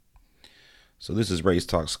So this is Race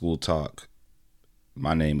Talk School Talk.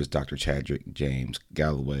 My name is Dr. Chadrick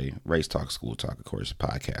James-Gallaway. Race Talk School Talk, of course, a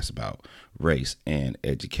podcast about race and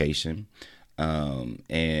education.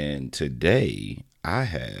 And today I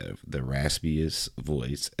have the raspiest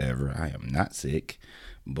voice ever. I am not sick,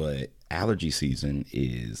 but allergy season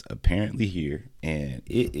is apparently here, and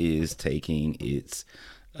it is taking its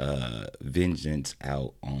vengeance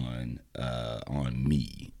out on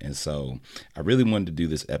me. And so I really wanted to do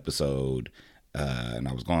this episode, and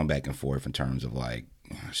I was going back and forth in terms of like,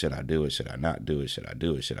 should I do it? Should I not do it? Should I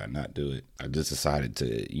do it? Should I not do it? I just decided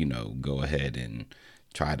to, go ahead and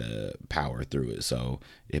try to power through it. So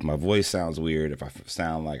if my voice sounds weird, if I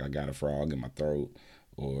sound like I got a frog in my throat,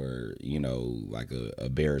 or like a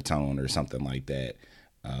baritone or something like that,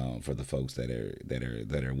 for the folks that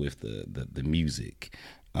are with the music,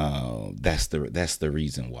 that's the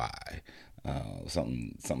reason why.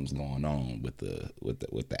 Something's going on with the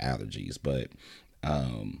allergies, but I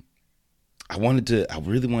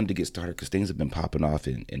really wanted to get started because things have been popping off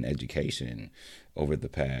in education over the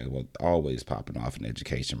past, always popping off in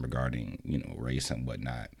education regarding, race and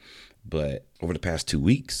whatnot. But over the past 2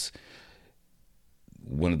 weeks,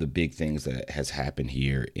 one of the big things that has happened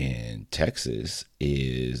here in Texas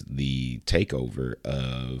is the takeover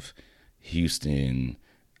of Houston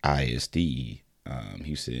ISD,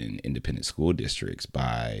 Houston Independent School Districts,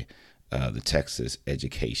 by the Texas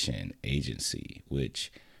Education Agency,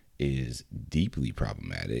 which is deeply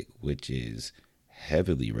problematic, which is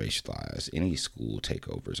heavily racialized. Any school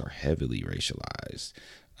takeovers are heavily racialized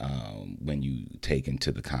when you take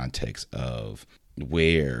into the context of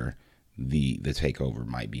where the takeover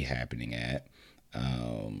might be happening at,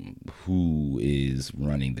 who is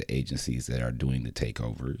running the agencies that are doing the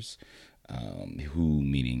takeovers, who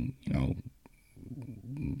meaning,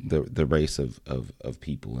 the race of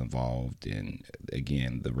people involved, and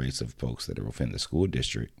again, the race of folks that are within the school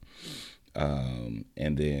district, and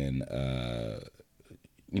then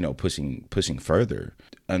pushing further,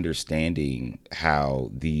 understanding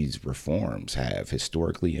how these reforms have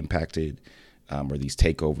historically impacted, or these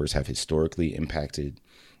takeovers have historically impacted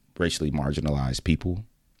racially marginalized people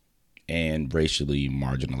and racially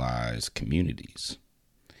marginalized communities.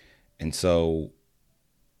 And so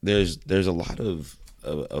there's a lot of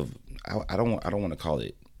I don't want to call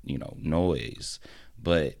it noise,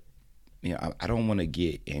 but I don't want to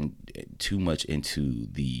get in too much into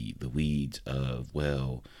the weeds of,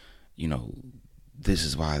 this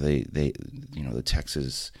is why they the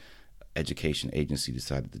Texas Education Agency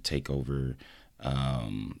decided to take over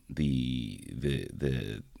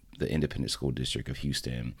the Independent School District of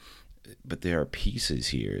Houston. But there are pieces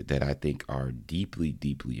here that I think are deeply,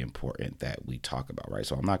 deeply important that we talk about, right?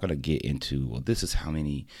 So I'm not going to get into, this is how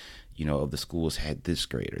many, of the schools had this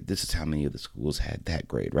grade, or this is how many of the schools had that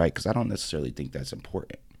grade, right? Because I don't necessarily think that's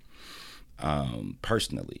important,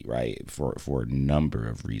 personally, right? For a number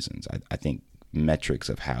of reasons. I think metrics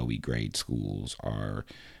of how we grade schools are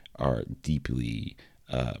deeply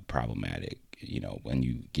problematic. When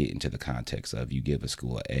you get into the context of, you give a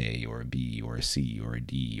school an A or a B or a C or a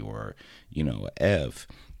D or, a F,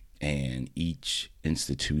 and each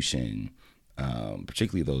institution,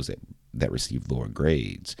 particularly those that receive lower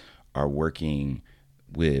grades, are working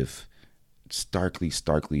with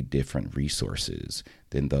starkly different resources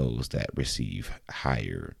than those that receive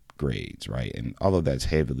higher grades, right? And all of that's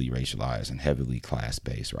heavily racialized and heavily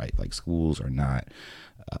class-based, right? Like, schools are not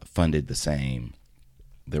funded the same.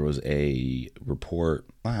 There was a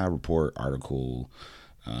article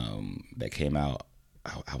that came out.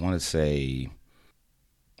 I want to say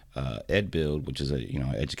EdBuild, which is a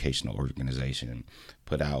educational organization,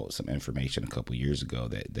 put out some information a couple years ago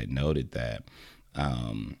that noted that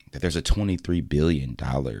there's a $23 billion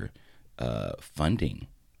funding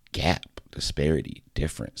gap, disparity,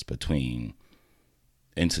 difference between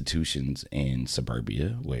institutions in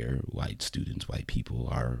suburbia, where white people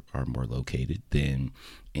are more located, than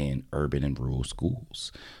in urban and rural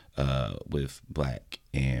schools with Black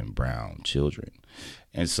and brown children.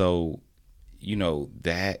 And so,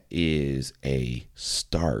 that is a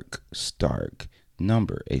stark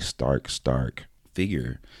number, a stark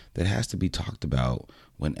figure that has to be talked about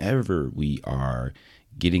whenever we are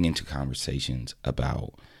getting into conversations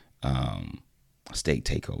about state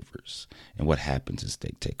takeovers and what happens in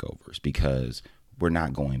state takeovers, because we're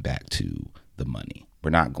not going back to the money. We're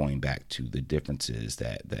not going back to the differences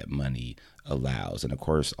that money allows. And of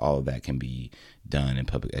course, all of that can be done in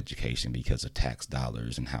public education because of tax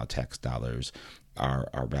dollars and how tax dollars are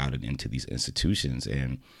routed into these institutions.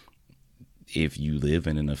 And if you live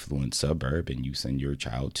in an affluent suburb and you send your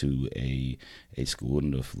child to a school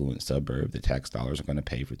in an affluent suburb, the tax dollars are going to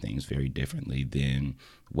pay for things very differently than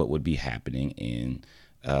what would be happening in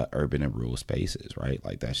urban and rural spaces, right?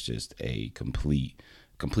 Like that's just a complete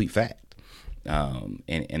fact.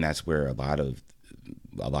 And that's where a lot of,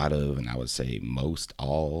 and I would say most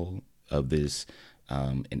all of this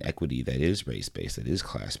inequity that is race-based, that is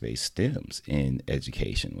class-based, stems in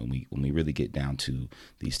education. When we really get down to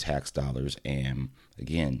these tax dollars, and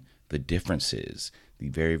again, the differences, the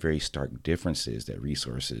very, very stark differences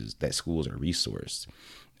that schools are resourced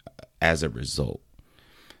as a result.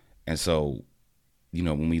 And so,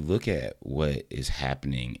 when we look at what is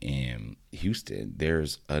happening in Houston,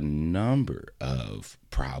 there's a number of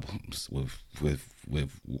problems with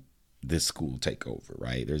this school takeover,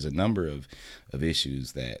 right? There's a number of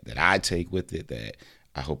issues that I take with it, that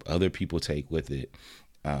I hope other people take with it.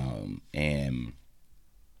 And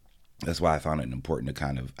that's why I found it important to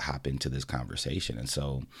kind of hop into this conversation. And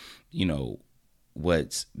so,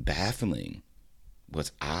 what's baffling,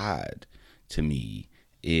 what's odd to me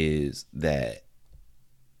is that,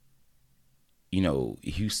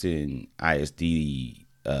 Houston ISD,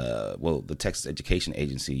 the Texas Education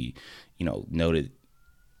Agency, noted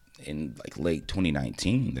in like late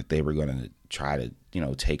 2019 that they were going to try to,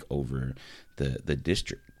 take over the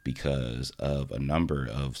district because of a number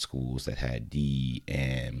of schools that had D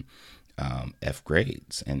and F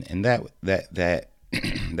grades, and that that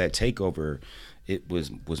takeover, it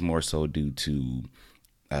was more so due to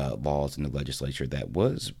laws in the legislature that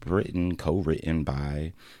was co-written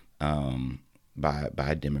by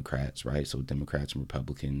Democrats, right? So Democrats and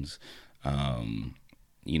Republicans,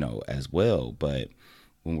 as well. But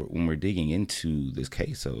when we're digging into this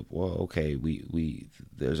case of, well, okay, we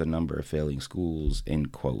there's a number of failing schools, in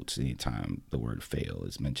quotes, anytime the word fail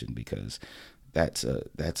is mentioned, because I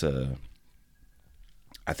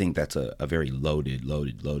think that's a very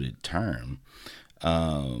loaded term.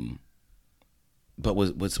 But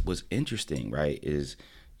what's interesting, right, is,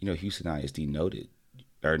 Houston ISD noted,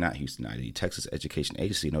 or not Houston ISD, Texas Education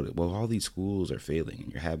Agency noted, well, all these schools are failing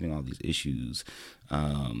and you're having all these issues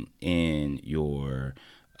in your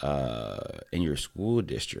school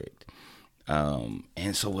district.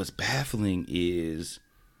 And so what's baffling is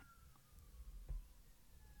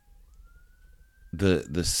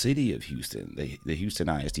the city of Houston, the Houston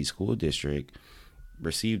ISD school district,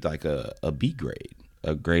 received like a B grade,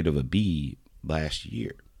 a grade of a B last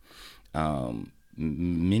year.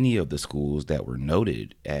 Many of the schools that were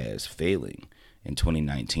noted as failing in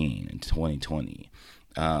 2019 and 2020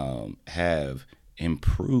 have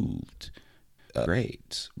improved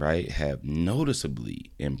grades, right? Have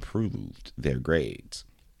noticeably improved their grades.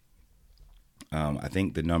 I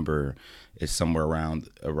think the number is somewhere around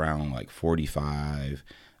like 45,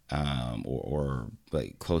 or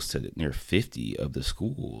like close to near 50 of the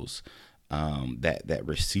schools that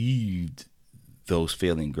received those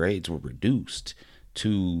failing grades were reduced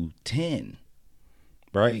to 10,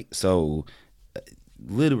 right? So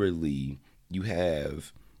literally you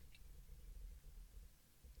have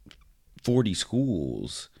 40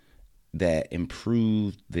 schools that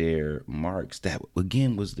improved their marks. That,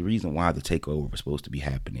 again, was the reason why the takeover was supposed to be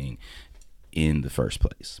happening in the first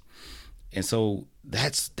place. And so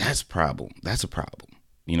that's a problem,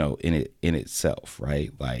 in itself,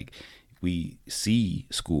 right? Like, we see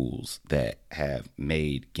schools that have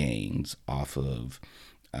made gains off of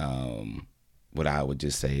what I would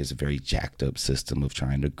just say is a very jacked up system of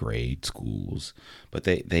trying to grade schools, but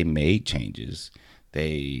they made changes.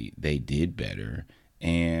 They did better,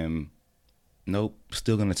 and nope,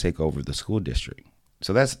 still going to take over the school district.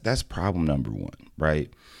 So that's problem number one,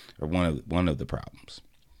 right? Or one of the problems.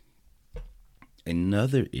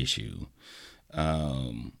 Another issue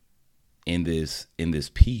in this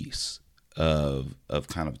piece of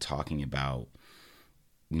kind of talking about,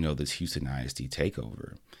 this Houston ISD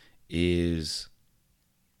takeover is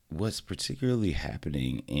what's particularly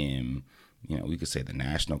happening in, we could say the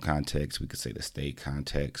national context, we could say the state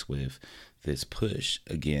context, with this push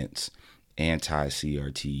against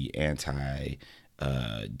anti-CRT, anti-DEI,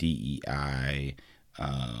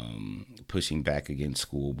 pushing back against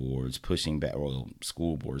school boards,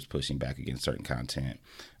 school boards pushing back against certain content,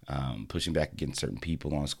 pushing back against certain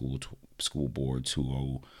people on school boards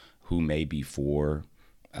who may be for,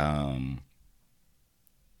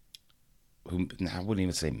 who, I wouldn't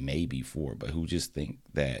even say maybe for, but who just think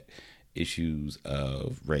that issues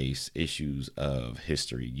of race, issues of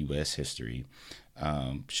history, U.S. history,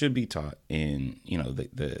 should be taught in,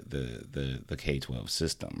 the K-12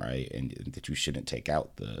 system, right? And that you shouldn't take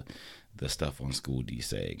out the stuff on school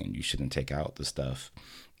deseg, and you shouldn't take out the stuff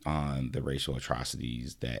on the racial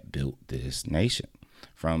atrocities that built this nation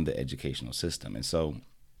from the educational system. And so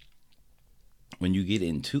when you get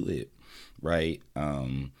into it, right,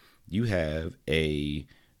 you have a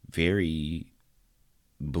very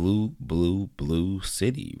blue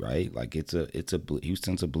city, right? Like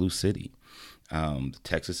Houston's a blue city.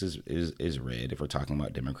 Texas is red if we're talking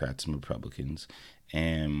about Democrats and Republicans,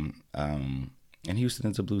 and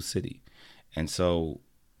Houston is a blue city. And so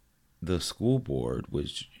the school board,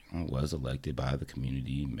 which was elected by the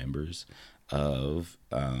community members of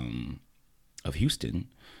Houston,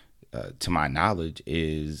 to my knowledge,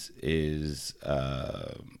 is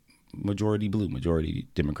majority blue, majority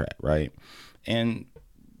Democrat, right? And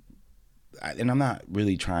I'm not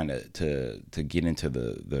really trying to get into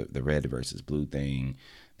the red versus blue thing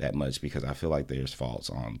that much, because I feel like there's faults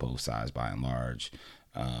on both sides by and large,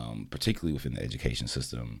 particularly within the education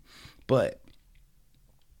system. But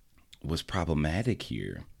what's problematic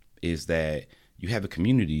here is that you have a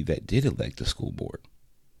community that did elect the school board.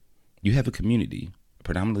 You have a community, a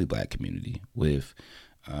predominantly black community with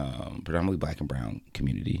predominantly black and brown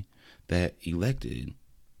community that elected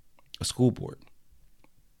a school board.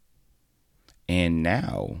 And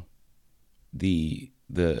now the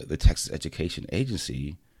Texas Education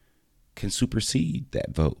Agency can supersede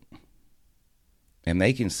that vote. And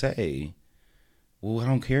they can say, well, I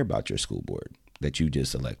don't care about your school board that you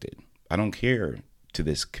just elected. I don't care to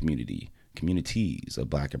this communities of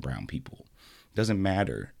black and brown people. It doesn't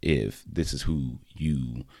matter if this is who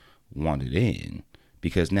you wanted in,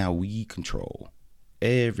 because now we control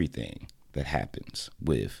everything that happens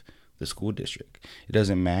with the school district. It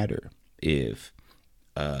doesn't matter if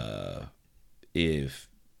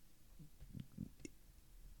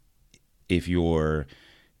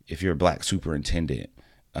your black superintendent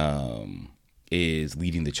is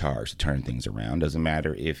leading the charge to turn things around. Doesn't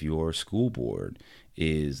matter if your school board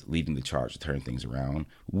is leading the charge to turn things around.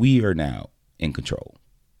 We are now in control.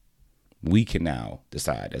 We can now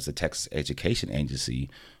decide as a Texas Education Agency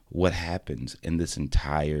what happens in this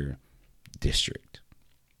entire district.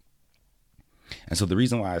 And so the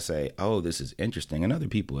reason why I say, oh, this is interesting, and other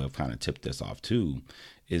people have kind of tipped this off too,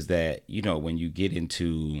 is that, when you get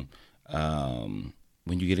into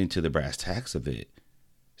the brass tacks of it,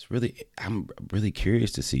 I'm really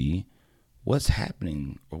curious to see what's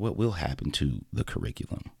happening or what will happen to the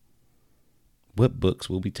curriculum. What books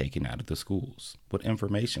will be taken out of the schools? What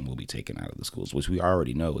information will be taken out of the schools, which we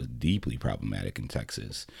already know is deeply problematic in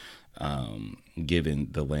Texas, given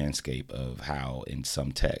the landscape of how in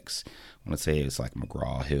some texts, I want to say it's like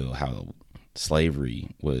McGraw-Hill, how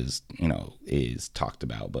slavery was, is talked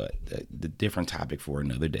about, but the different topic for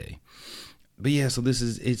another day. But yeah, so this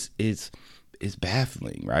is, it's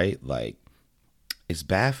baffling, right? Like, it's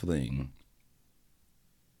baffling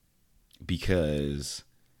because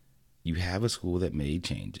you have a school that made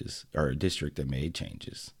changes, or a district that made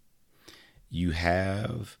changes. You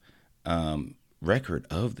have record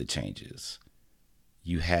of the changes.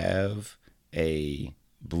 You have a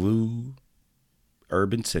blue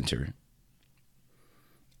urban center,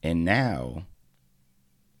 and now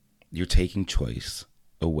you're taking choice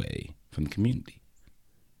away from the community.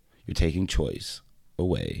 You're taking choice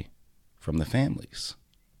away from the families.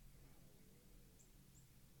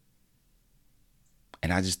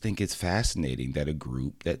 And I just think it's fascinating that a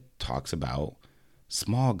group that talks about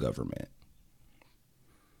small government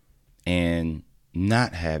and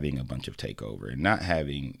not having a bunch of takeover and not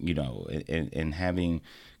having, and having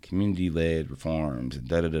community-led reforms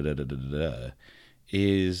and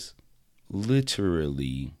is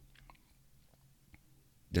literally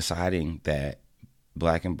deciding that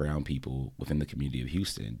black and brown people within the community of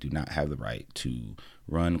Houston do not have the right to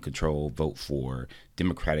run, control, vote for,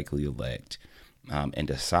 democratically elect, and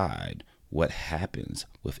decide what happens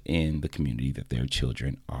within the community that their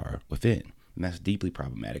children are within. And that's deeply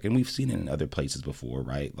problematic. And we've seen it in other places before,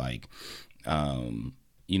 right? Like,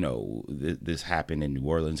 this happened in New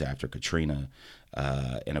Orleans after Katrina.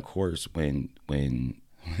 And of course, when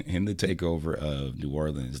in the takeover of New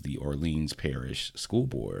Orleans, the Orleans Parish School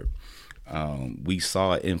Board, we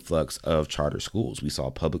saw an influx of charter schools. We saw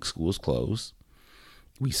public schools close.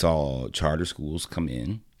 We saw charter schools come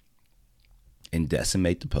in and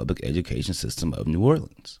decimate the public education system of New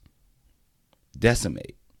Orleans.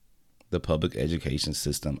 Decimate the public education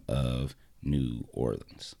system of New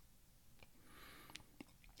Orleans.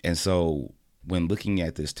 And so when looking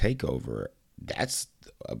at this takeover, that's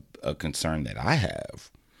a concern that I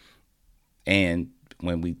have. And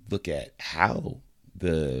when we look at how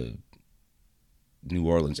the New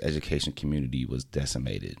Orleans education community was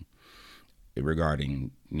decimated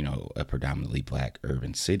regarding, a predominantly black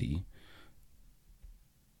urban city,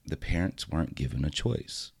 the parents weren't given a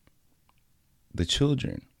choice. The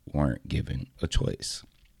children weren't given a choice.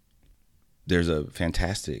 There's a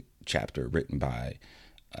fantastic chapter written by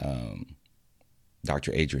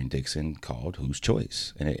Dr. Adrian Dixon called "Whose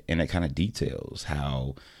Choice?" and it kind of details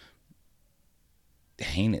how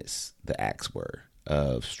heinous the acts were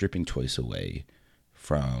of stripping choice away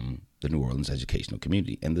from the New Orleans educational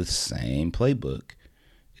community. And the same playbook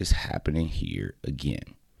is happening here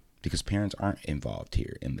again, because parents aren't involved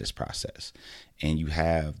here in this process. And you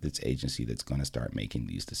have this agency that's going to start making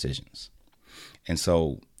these decisions. And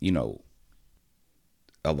so,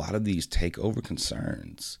 a lot of these takeover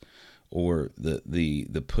concerns, or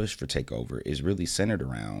the push for takeover, is really centered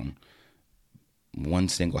around one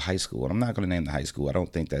single high school. And I'm not going to name the high school. I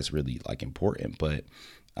don't think that's really important, but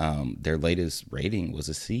their latest rating was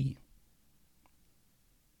a C.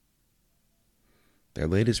 Their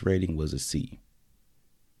latest rating was a C.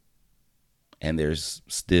 And there's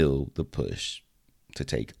still the push to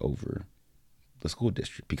take over the school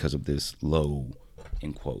district because of this low,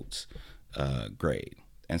 in quotes, grade.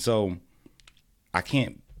 And so I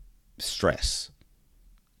can't stress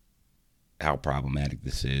how problematic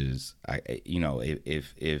this is.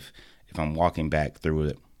 If I'm walking back through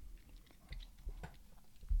it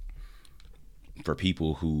for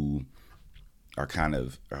people who are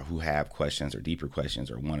who have questions or deeper questions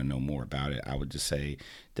or want to know more about it, I would just say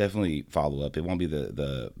definitely follow up. It won't be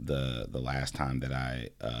the last time that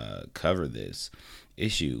I cover this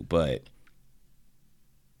issue, but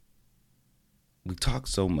we talk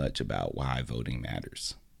so much about why voting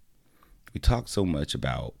matters. We talk so much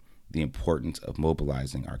about the importance of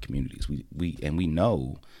mobilizing our communities. We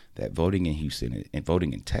know that voting in Houston and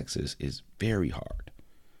voting in Texas is very hard,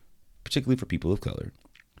 particularly for people of color,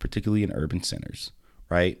 particularly in urban centers,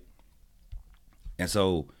 right? And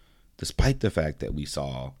so, despite the fact that we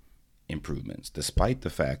saw improvements, despite the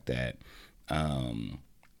fact that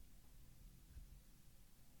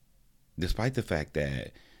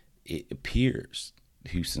it appears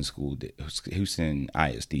Houston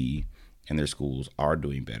ISD and their schools are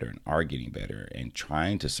doing better and are getting better and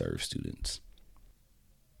trying to serve students,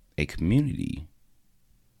 a community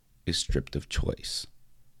is stripped of choice.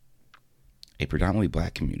 A predominantly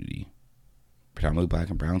black community, predominantly black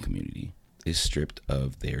and brown community, is stripped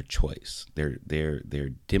of their choice. Their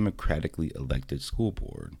democratically elected school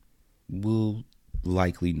board will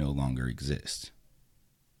likely no longer exist.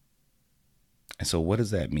 And so what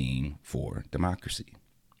does that mean for democracy?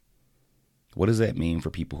 What does that mean for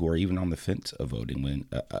people who are even on the fence of voting when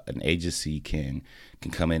an agency can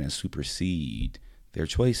come in and supersede their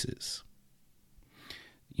choices?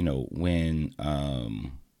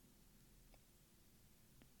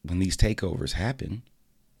 When these takeovers happen,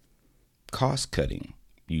 cost cutting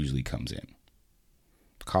usually comes in.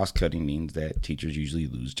 Cost cutting means that teachers usually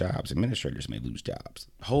lose jobs, administrators may lose jobs.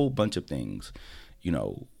 A whole bunch of things,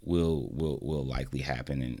 will likely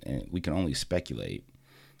happen, and we can only speculate.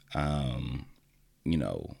 As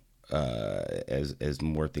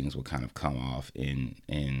more things will kind of come off in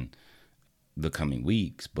the coming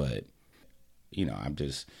weeks, but I'm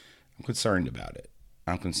concerned about it.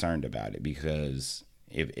 I'm concerned about it because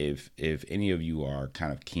if any of you are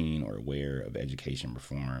kind of keen or aware of education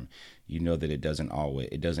reform, you know that it doesn't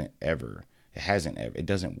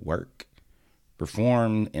work.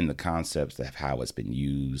 Reform in the concepts of how it's been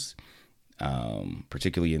used,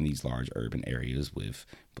 particularly in these large urban areas with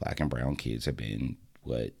black and brown kids, have been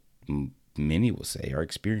what many will say are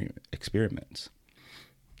experiments.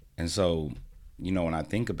 And so, when I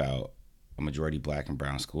think about a majority black and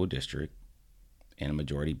brown school district and a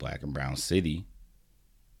majority black and brown city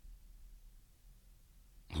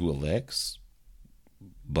who elects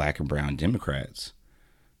black and brown Democrats,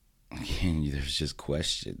 again, there's just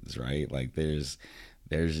questions, right? Like there's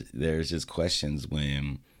just questions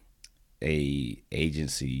when a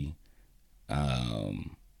agency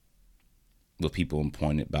with people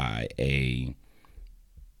appointed by a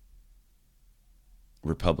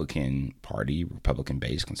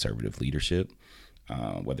Republican-based conservative leadership,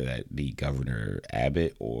 whether that be Governor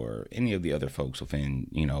Abbott or any of the other folks within,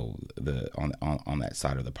 on that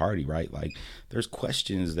side of the party, right? Like there's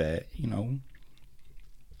questions that,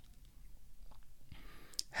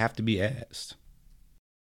 have to be asked.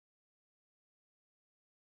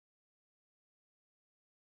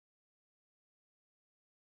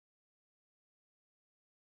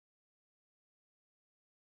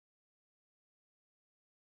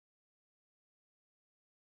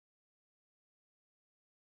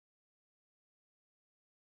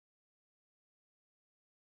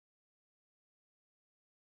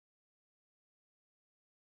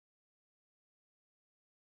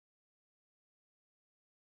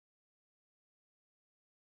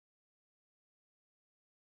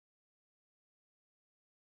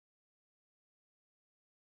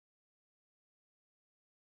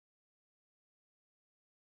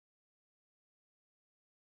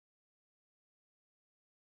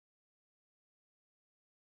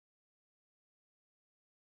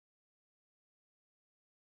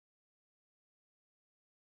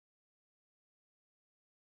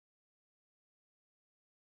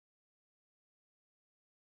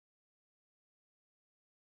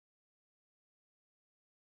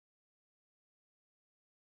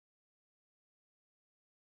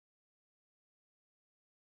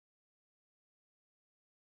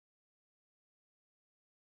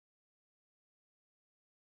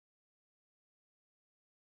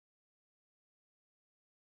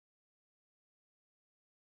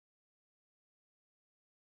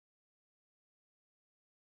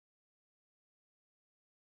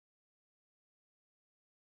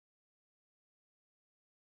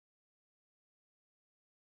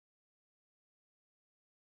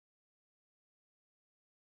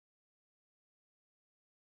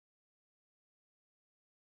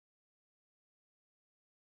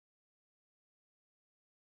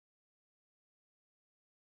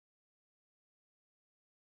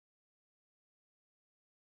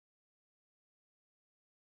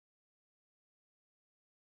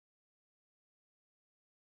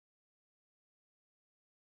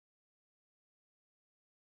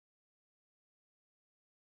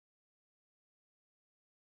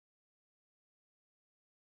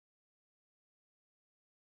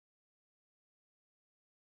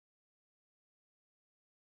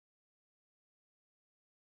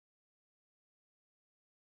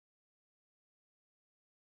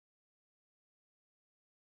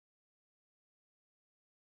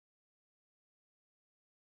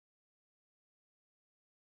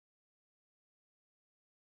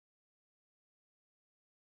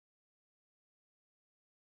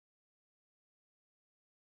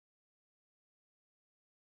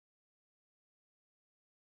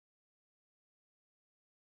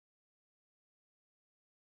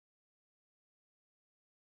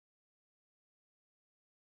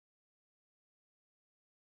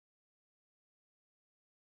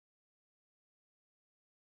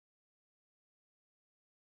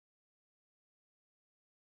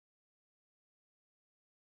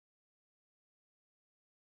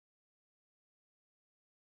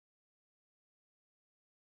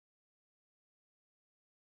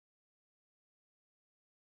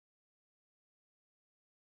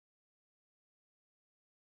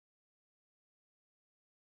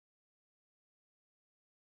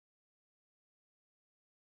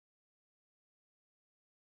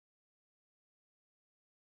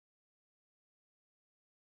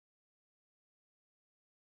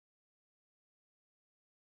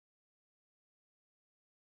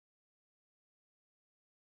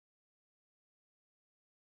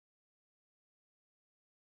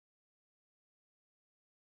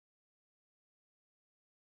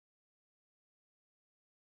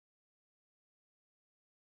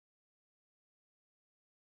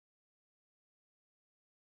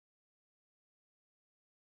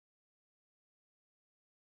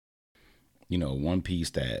 One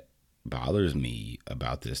piece that bothers me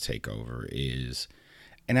about this takeover is,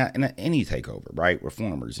 and any takeover, right?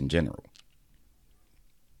 Reformers in general.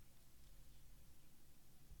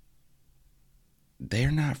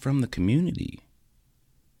 They're not from the community.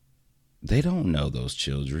 They don't know those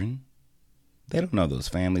children. They don't know those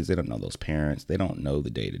families. They don't know those parents. They don't know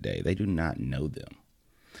the day to day. They do not know them.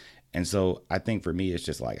 And so I think for me, it's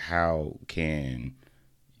just like, how can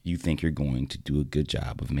you think you're going to do a good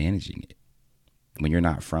job of managing it when you're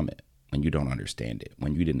not from it, when you don't understand it,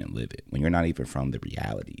 when you didn't live it, when you're not even from the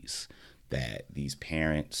realities that these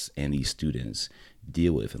parents and these students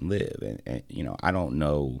deal with and live? And I don't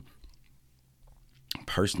know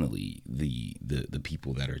personally the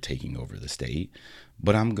people that are taking over the state,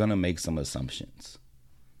 but I'm gonna make some assumptions,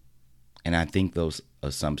 and I think those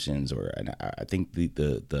assumptions, and I think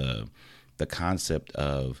the concept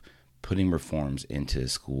of putting reforms into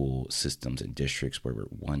school systems and districts where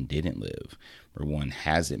one didn't live, where one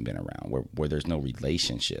hasn't been around, where there's no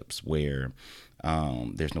relationships, where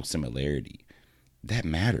there's no similarity, that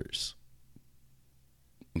matters.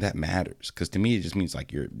 That matters, because to me it just means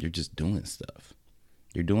like you're just doing stuff.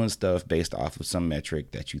 You're doing stuff based off of some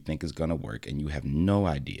metric that you think is going to work, and you have no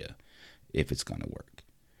idea if it's going to work.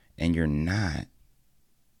 And you're not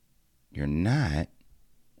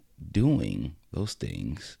doing those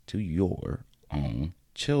things to your own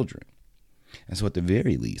children. And so at the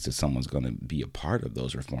very least, if someone's going to be a part of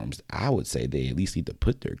those reforms, I would say they at least need to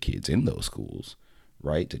put their kids in those schools,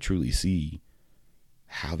 right, to truly see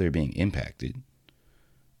how they're being impacted.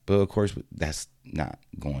 But of course, that's not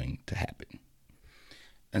going to happen.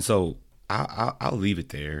 And so I'll leave it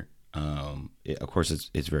there. Of course,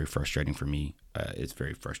 it's very frustrating for me. It's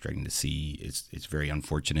very frustrating to see. It's very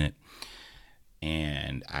unfortunate.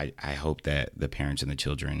 And I hope that the parents and the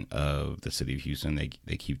children of the city of Houston, they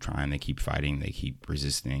keep trying, they keep fighting, they keep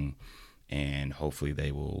resisting, and hopefully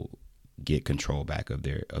they will get control back of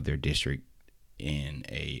their district in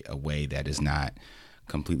a way that is not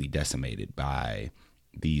completely decimated by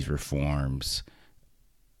these reforms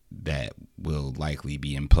that will likely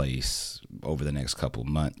be in place over the next couple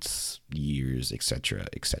months, years, etc.,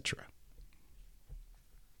 etc.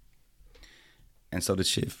 And so to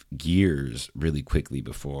shift gears really quickly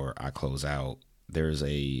before I close out, there's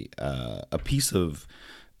a piece of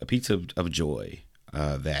joy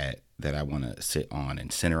that I want to sit on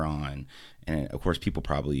and center on. And of course, people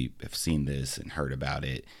probably have seen this and heard about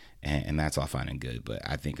it, and that's all fine and good. But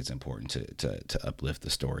I think it's important to uplift the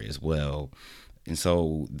story as well. And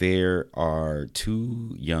so there are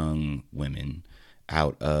two young women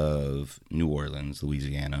out of New Orleans,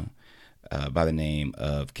 Louisiana, by the name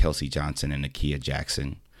of Kelsey Johnson and Nakia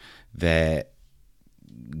Jackson, that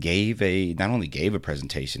not only gave a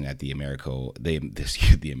presentation at the American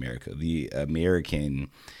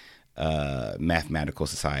Mathematical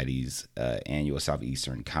Society's annual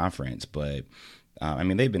Southeastern Conference, but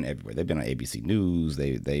they've been everywhere. They've been on ABC News.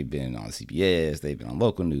 They've been on CBS. They've been on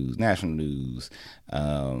local news, national news.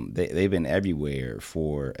 They've been everywhere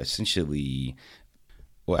for essentially.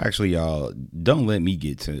 Well, actually, y'all, don't let me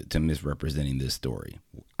get to misrepresenting this story.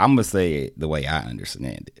 I'm gonna say it the way I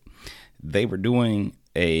understand it. They were doing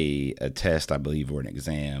a test, I believe, or an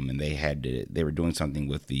exam, and they were doing something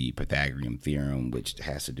with the Pythagorean theorem, which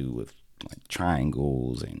has to do with like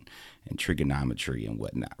triangles and trigonometry and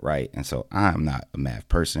whatnot, right? And so I'm not a math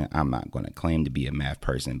person. I'm not going to claim to be a math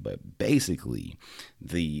person, but basically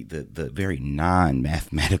the very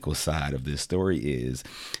non-mathematical side of this story is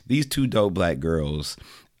these two dope black girls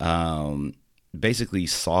basically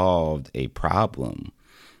solved a problem,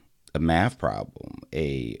 a math problem,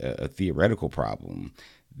 a theoretical problem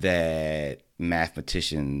that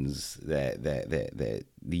mathematicians, that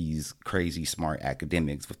these crazy smart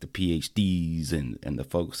academics with the PhDs and the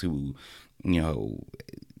folks who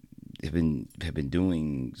have been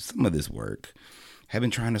doing some of this work have been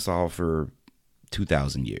trying to solve for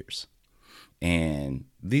 2,000 years. And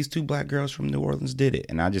these two black girls from New Orleans did it.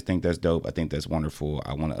 And I just think that's dope. I think that's wonderful.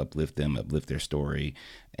 I want to uplift them, uplift their story.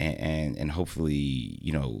 And hopefully,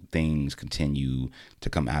 things continue to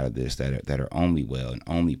come out of this that are only well and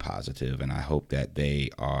only positive. And I hope that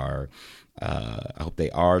they are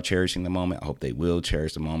cherishing the moment. I hope they will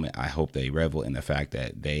cherish the moment. I hope they revel in the fact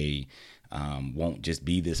that they won't just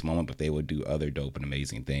be this moment, but they will do other dope and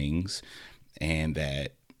amazing things. And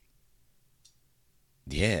that,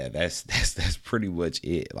 yeah, that's pretty much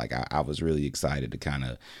it. Like I was really excited to kind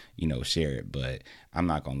of, share it, but I'm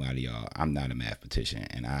not gonna lie to y'all. I'm not a mathematician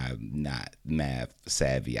and I'm not math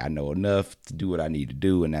savvy. I know enough to do what I need to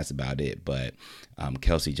do, and that's about it. But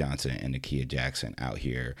Kelsey Johnson and Nakia Jackson out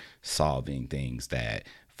here solving things that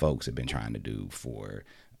folks have been trying to do for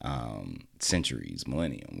centuries,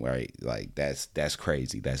 millennium, right? Like that's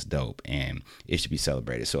crazy. That's dope. And it should be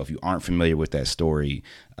celebrated. So if you aren't familiar with that story,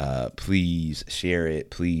 please share it.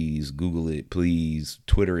 Please Google it. Please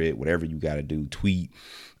Twitter it, whatever you got to do, tweet.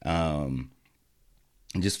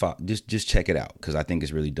 Just check it out, because I think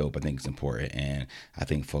it's really dope. I think it's important, and I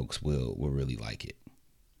think folks will really like it.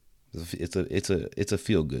 It's a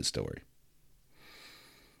feel good story.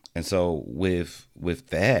 And so with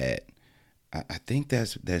that, I think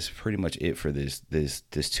that's pretty much it for this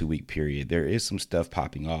 2-week period. There is some stuff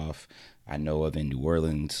popping off, I know of, in New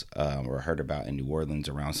Orleans, or heard about in New Orleans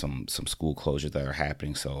around some school closures that are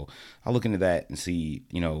happening. So I'll look into that and see,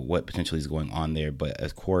 what potentially is going on there. But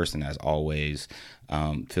of course, and as always,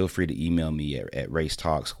 feel free to email me at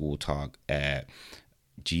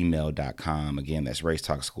racetalkschooltalk@gmail.com. Again, that's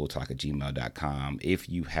racetalkschooltalk@gmail.com. If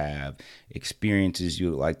you have experiences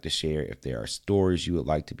you would like to share, if there are stories you would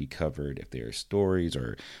like to be covered, if there are stories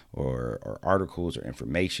or articles or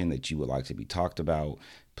information that you would like to be talked about,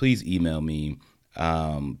 please email me.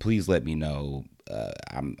 Please let me know.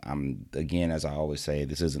 I'm again, as I always say,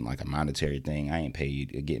 this isn't like a monetary thing. I ain't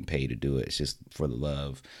getting paid to do it. It's just for the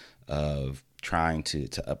love of trying to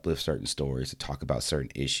uplift certain stories, to talk about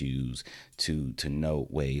certain issues, to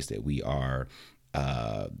note ways that we are,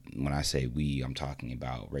 when I say we, I'm talking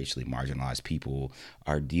about racially marginalized people,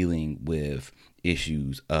 are dealing with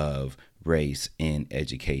issues of race in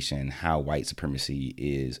education, how white supremacy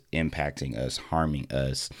is impacting us, harming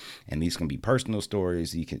us. And these can be personal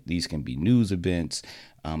stories, these can be news events,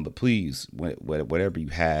 but please, whatever you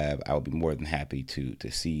have, I would be more than happy to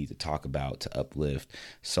see, to talk about, to uplift.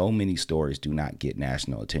 So many stories do not get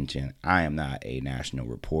national attention. I am not a national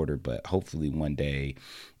reporter, but hopefully one day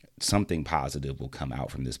something positive will come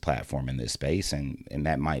out from this platform in this space, and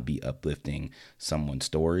that might be uplifting someone's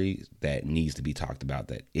story that needs to be talked about,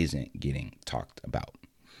 that isn't getting talked about.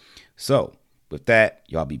 So with that,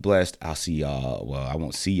 y'all be blessed. I'll see y'all. Well, I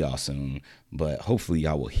won't see y'all soon, but hopefully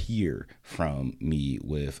y'all will hear from me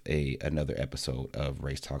with another episode of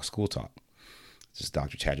Race Talk School Talk. This is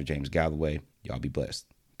Dr. Chadrick James-Gallaway. Y'all be blessed.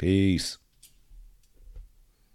 Peace.